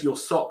because your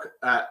SOC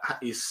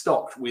is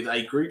stocked with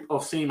a group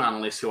of SIEM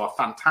analysts who are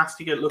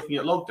fantastic at looking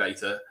at log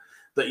data,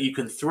 that you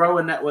can throw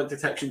a network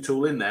detection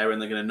tool in there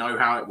and they're going to know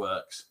how it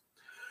works.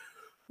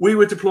 We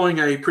were deploying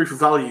a proof of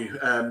value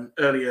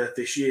earlier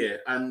this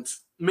year, and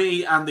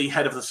me and the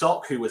head of the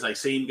SOC, who was a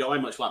SIEM guy,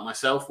 much like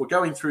myself, were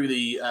going through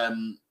the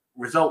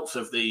results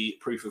of the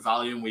proof of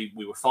value, and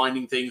we were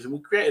finding things, and we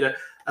created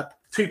a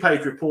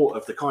 2-page report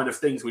of the kind of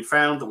things we'd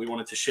found that we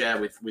wanted to share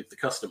with the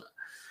customer.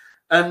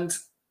 And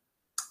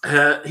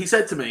he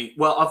said to me,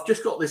 well, I've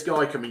just got this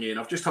guy coming in.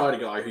 I've just hired a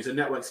guy who's a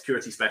network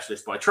security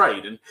specialist by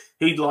trade, and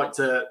he'd like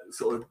to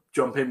sort of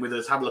jump in with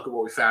us, have a look at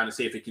what we found and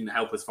see if he can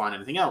help us find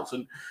anything else.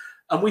 And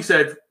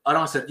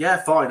I said, yeah,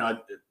 fine. I'd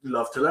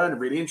love to learn.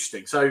 Really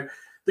interesting. So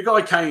the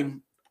guy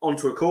came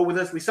onto a call with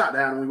us. We sat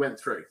down and we went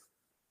through.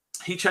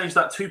 He changed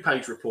that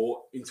 2-page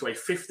report into a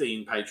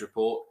 15-page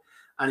report,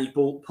 and he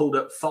pulled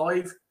up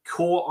 5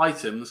 core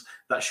items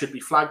that should be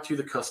flagged to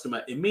the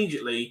customer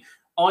immediately.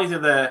 Either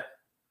they're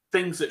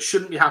things that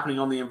shouldn't be happening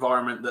on the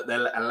environment that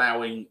they're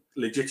allowing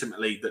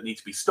legitimately that need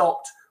to be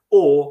stopped,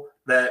 or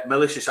they're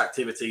malicious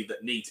activity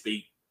that need to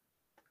be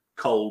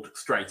culled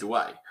straight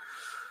away.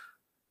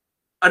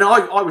 And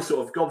I was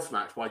sort of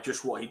gobsmacked by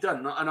just what he'd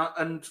done.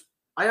 And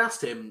I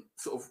asked him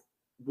sort of,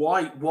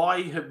 why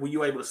were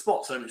you able to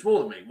spot so much more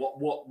than me? What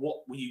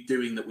were you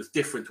doing that was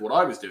different to what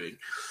I was doing?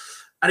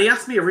 And he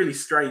asked me a really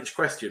strange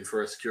question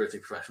for a security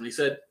professional. He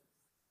said,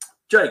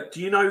 Jake, do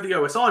you know the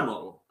OSI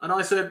model? And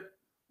I said,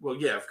 well,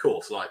 yeah, of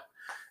course. Like,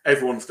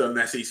 everyone's done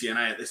their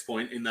CCNA at this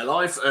point in their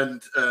life.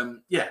 And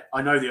yeah,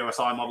 I know the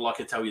OSI model. I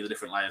could tell you the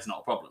different layers, not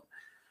a problem.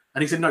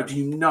 And he said, no, do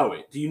you know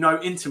it? Do you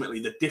know intimately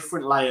the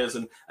different layers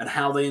and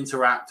how they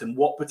interact and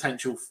what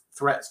potential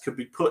threats could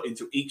be put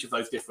into each of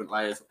those different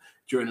layers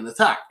during an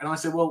attack? And I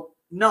said, well,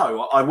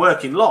 no, I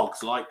work in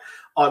logs. Like,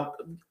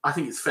 I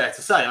think it's fair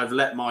to say I've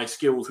let my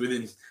skills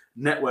within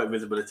network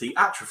visibility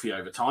atrophy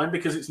over time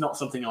because it's not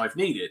something I've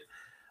needed.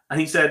 And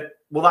he said,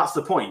 well, that's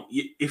the point.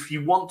 If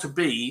you want to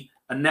be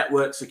a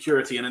network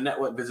security and a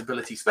network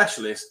visibility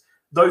specialist,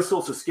 those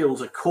sorts of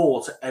skills are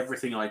core to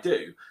everything I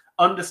do.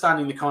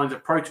 Understanding the kinds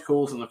of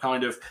protocols and the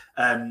kind of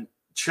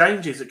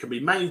changes that can be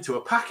made to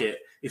a packet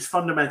is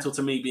fundamental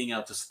to me being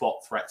able to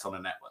spot threats on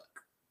a network.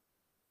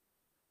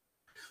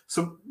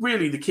 So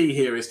really the key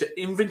here is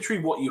to inventory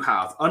what you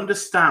have,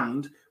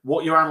 understand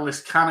what your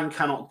analysts can and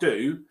cannot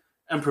do,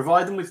 and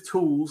provide them with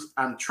tools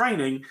and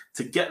training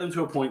to get them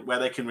to a point where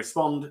they can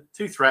respond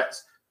to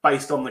threats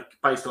based on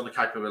the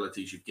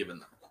capabilities you've given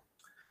them.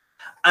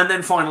 And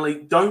then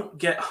finally, don't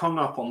get hung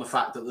up on the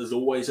fact that there's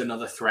always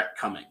another threat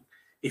coming.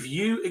 If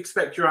you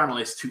expect your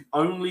analysts to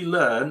only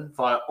learn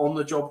via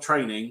on-the-job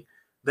training,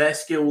 their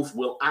skills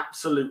will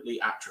absolutely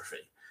atrophy.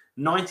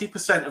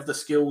 90% of the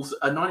skills,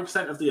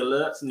 90% of the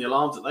alerts and the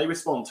alarms that they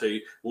respond to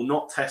will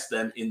not test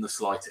them in the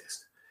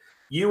slightest.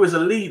 You as a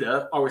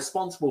leader are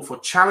responsible for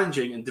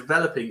challenging and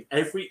developing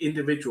every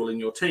individual in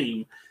your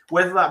team,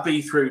 whether that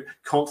be through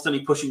constantly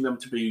pushing them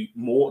to do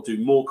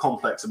more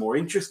complex and more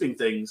interesting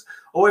things,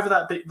 or whether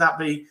that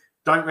be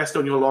don't rest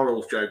on your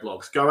laurels, Joe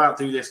Blogs. Go out,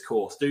 do this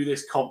course, do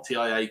this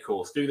CompTIA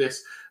course, do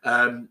this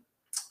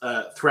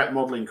threat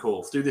modeling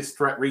course, do this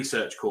threat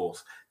research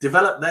course.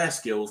 Develop their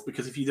skills,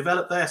 because if you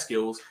develop their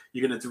skills,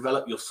 you're going to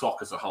develop your SOC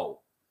as a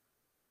whole.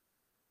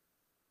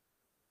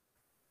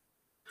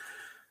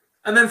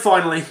 And then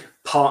finally,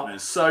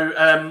 partners. So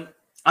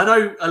I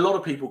know a lot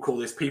of people call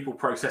this people,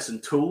 process,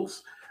 and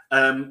tools.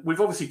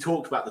 We've obviously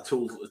talked about the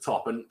tools at the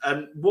top.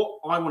 And what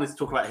I wanted to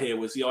talk about here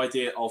was the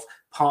idea of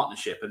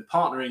partnership and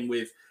partnering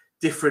with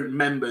different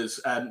members,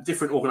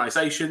 different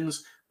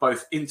organizations,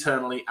 both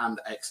internally and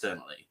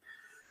externally.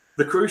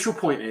 The crucial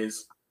point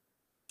is,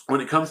 when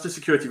it comes to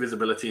security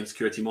visibility and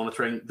security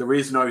monitoring, there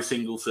is no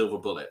single silver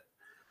bullet.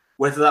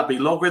 Whether that be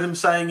LogRhythm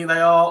saying they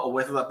are, or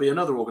whether that be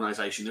another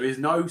organization, there is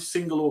no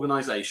single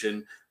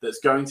organization that's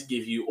going to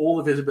give you all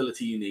the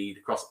visibility you need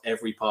across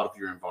every part of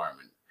your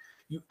environment.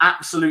 You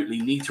absolutely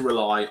need to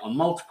rely on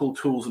multiple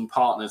tools and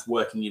partners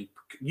working in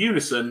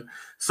unison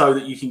so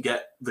that you can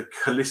get the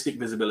holistic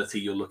visibility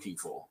you're looking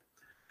for.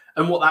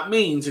 And what that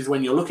means is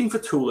when you're looking for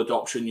tool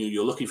adoption,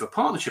 you're looking for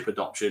partnership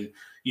adoption,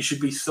 you should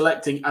be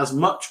selecting as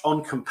much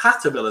on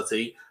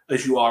compatibility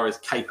as you are as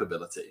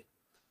capability.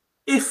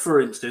 If, for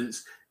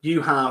instance,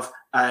 you have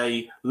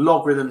a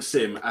LogRhythm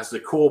SIM as the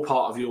core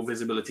part of your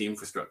visibility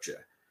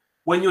infrastructure,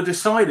 when you're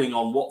deciding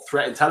on what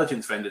threat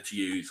intelligence vendor to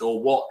use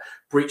or what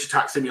breach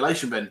attack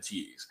simulation vendor to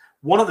use,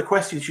 one of the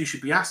questions you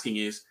should be asking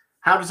is,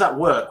 how does that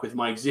work with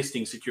my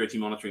existing security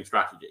monitoring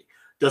strategy?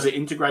 Does it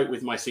integrate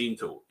with my SIEM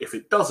tool? If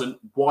it doesn't,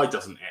 why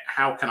doesn't it?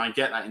 How can I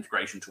get that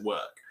integration to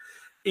work?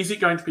 Is it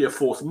going to be a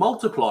force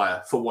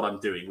multiplier for what I'm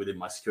doing within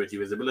my security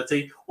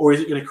visibility, or is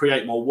it going to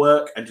create more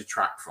work and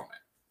detract from it?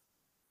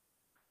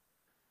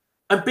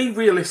 And be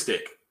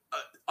realistic.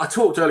 I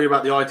talked earlier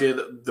about the idea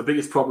that the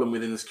biggest problem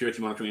within the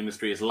security monitoring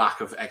industry is lack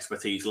of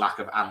expertise, lack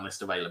of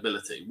analyst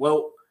availability.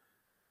 Well,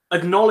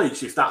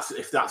 acknowledge if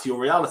that's your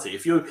reality.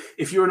 If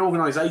you're an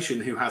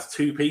organization who has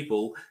two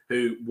people,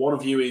 who one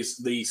of you is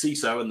the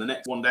CISO and the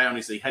next one down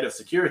is the head of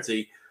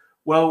security,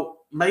 well,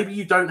 maybe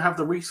you don't have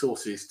the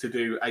resources to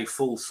do a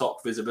full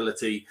SOC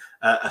visibility,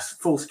 a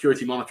full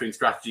security monitoring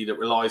strategy that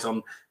relies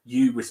on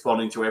you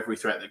responding to every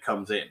threat that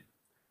comes in.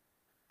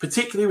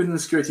 Particularly within the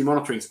security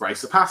monitoring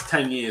space, the past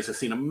 10 years have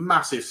seen a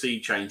massive sea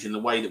change in the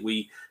way that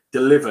we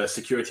deliver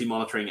security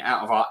monitoring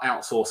out of our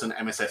outsource and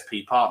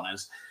MSSP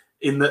partners,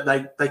 in that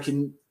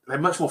they're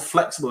much more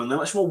flexible and they're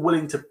much more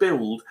willing to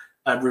build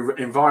an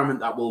environment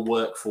that will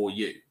work for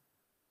you.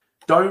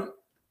 Don't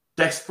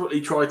desperately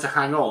try to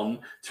hang on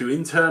to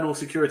internal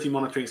security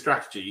monitoring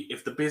strategy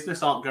if the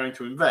business aren't going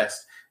to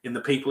invest in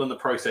the people and the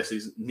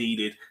processes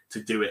needed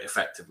to do it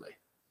effectively.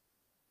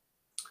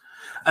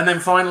 And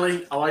then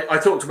finally, I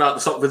talked about the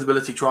SOC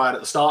Visibility Triad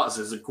at the start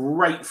as a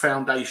great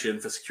foundation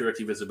for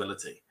security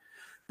visibility.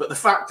 But the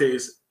fact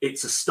is,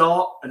 it's a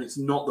start and it's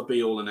not the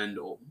be-all and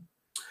end-all.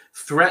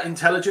 Threat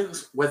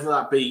intelligence, whether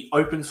that be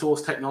open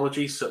source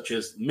technologies such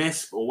as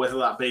MISP, or whether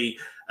that be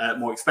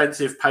more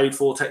expensive paid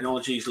for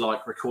technologies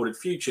like recorded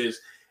futures,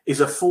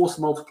 is a force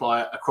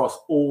multiplier across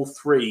all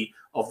three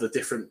of the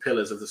different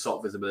pillars of the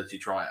SOC Visibility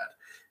Triad.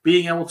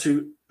 Being able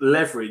to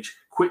leverage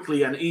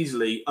quickly and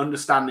easily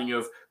understanding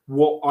of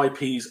what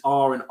IPs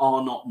are and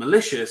are not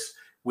malicious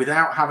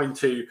without having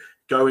to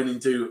go in and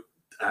do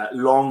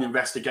long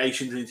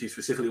investigations into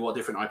specifically what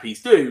different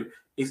IPs do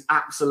is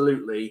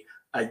absolutely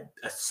a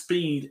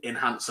speed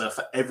enhancer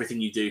for everything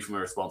you do from a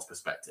response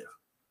perspective.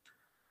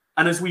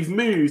 And as we've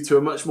moved to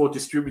a much more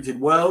distributed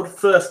world,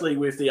 firstly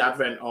with the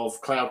advent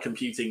of cloud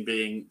computing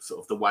being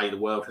sort of the way the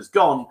world has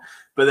gone,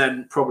 but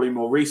then probably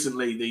more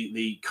recently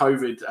the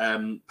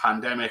COVID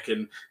pandemic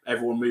and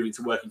everyone moving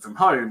to working from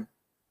home,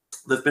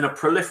 there's been a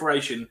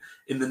proliferation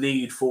in the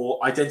need for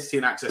identity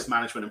and access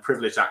management and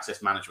privileged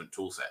access management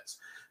tool sets.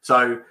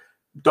 So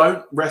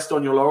don't rest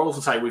on your laurels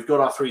and say, we've got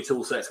our three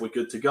tool sets, we're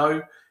good to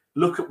go.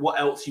 look at what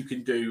else you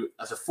can do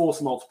as a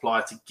force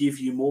multiplier to give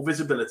you more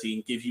visibility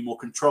and give you more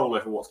control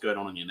over what's going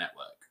on in your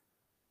network.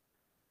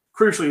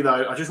 Crucially,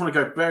 though, I just want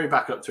to go very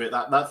back up to it.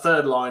 That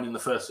third line in the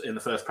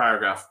first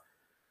paragraph: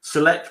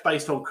 select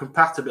based on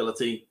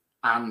compatibility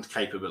and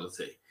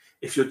capability.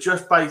 If you're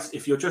just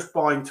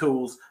buying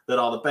tools that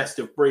are the best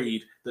of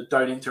breed that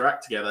don't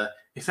interact together,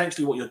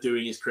 essentially what you're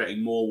doing is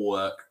creating more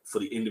work for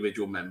the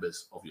individual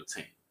members of your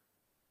team.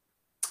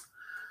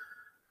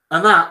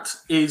 And that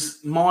is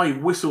my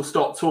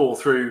whistle-stop tour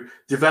through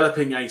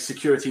developing a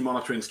security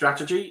monitoring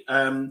strategy.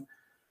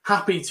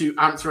 Happy to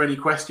answer any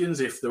questions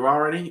if there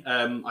are any.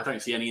 I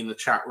don't see any in the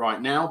chat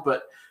right now,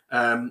 but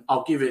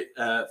I'll give it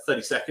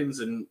 30 seconds,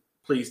 and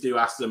please do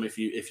ask them if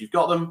you've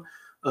got them.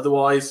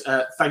 Otherwise,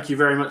 thank you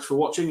very much for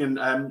watching,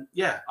 and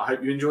yeah, I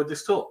hope you enjoyed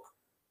this talk.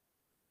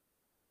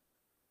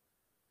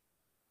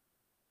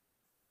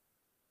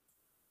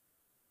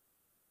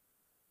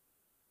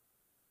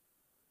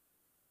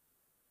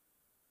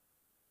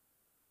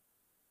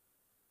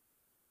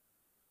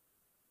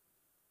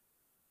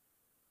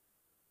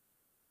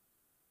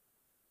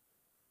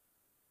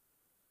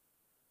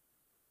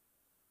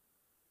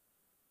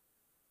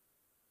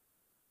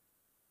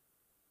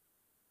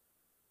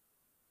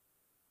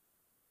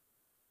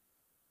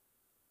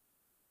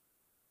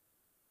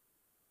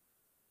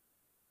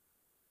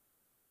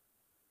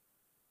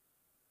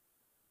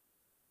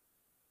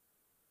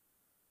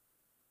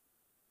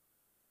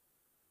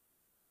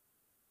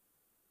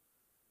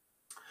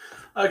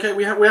 Okay,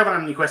 we haven't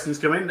had any questions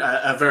come in.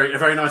 A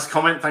very nice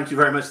comment. Thank you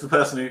very much to the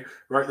person who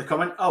wrote the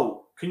comment.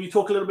 Oh, can you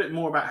talk a little bit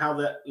more about how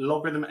the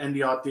LogRhythm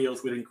NDR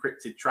deals with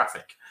encrypted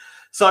traffic?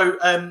 So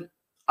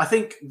I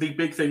think the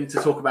big thing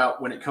to talk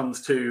about when it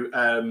comes to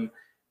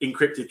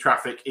encrypted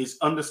traffic is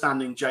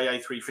understanding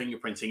JA3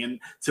 fingerprinting. And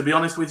to be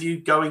honest with you,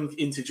 going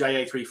into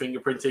JA3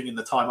 fingerprinting in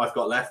the time I've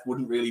got left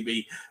wouldn't really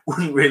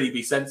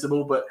be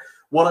sensible. But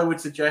what I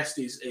would suggest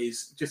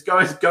is just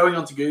going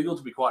onto Google,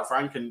 to be quite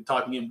frank, and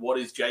typing in what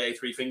is JA3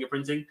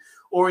 fingerprinting.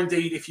 Or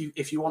indeed,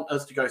 if you want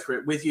us to go through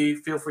it with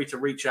you, feel free to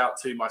reach out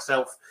to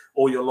myself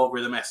or your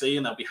LogRhythm SE,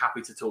 and they'll be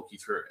happy to talk you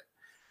through it.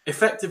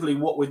 Effectively,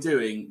 what we're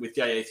doing with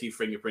JA3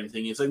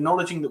 fingerprinting is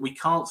acknowledging that we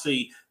can't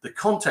see the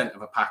content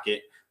of a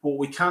packet, but what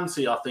we can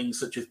see are things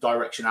such as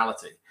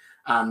directionality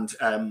and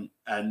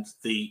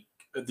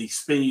the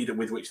speed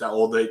with which that,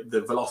 or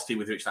the velocity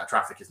with which that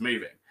traffic is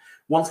moving.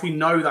 Once we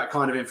know that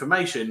kind of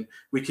information,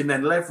 we can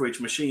then leverage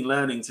machine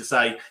learning to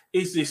say,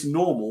 is this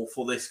normal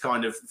for this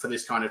kind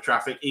of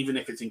traffic, even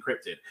if it's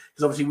encrypted?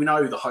 Because obviously we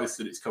know the host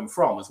that it's come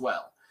from as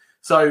well.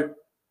 So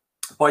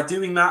by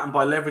doing that and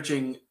by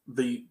leveraging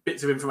the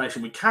bits of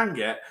information we can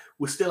get,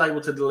 we're still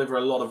able to deliver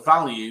a lot of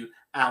value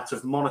out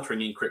of monitoring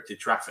encrypted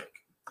traffic.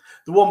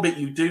 The one bit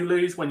you do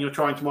lose when you're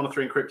trying to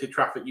monitor encrypted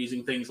traffic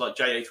using things like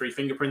JA3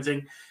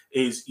 fingerprinting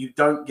is you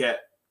don't get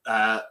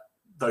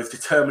those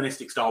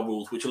deterministic style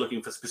rules, which are looking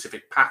for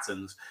specific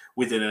patterns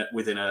within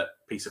a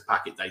piece of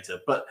packet data.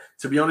 But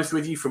to be honest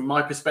with you, from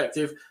my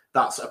perspective,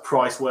 that's a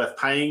price worth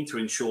paying to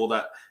ensure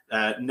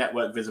that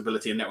network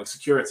visibility and network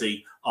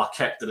security are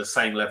kept at the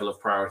same level of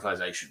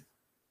prioritization.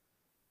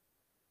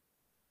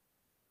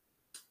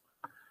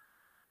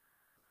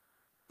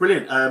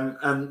 Brilliant.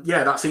 And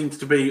yeah, that seems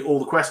to be all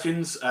the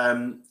questions.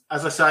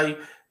 As I say,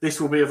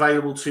 this will be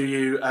available to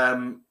you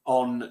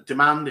on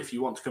demand if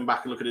you want to come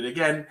back and look at it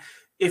again.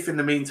 If in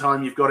the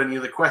meantime you've got any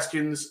other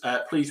questions,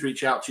 please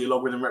reach out to your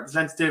LogRhythm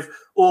representative,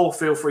 or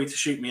feel free to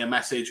shoot me a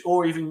message,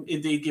 or even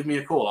indeed give me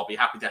a call. I'll be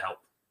happy to help.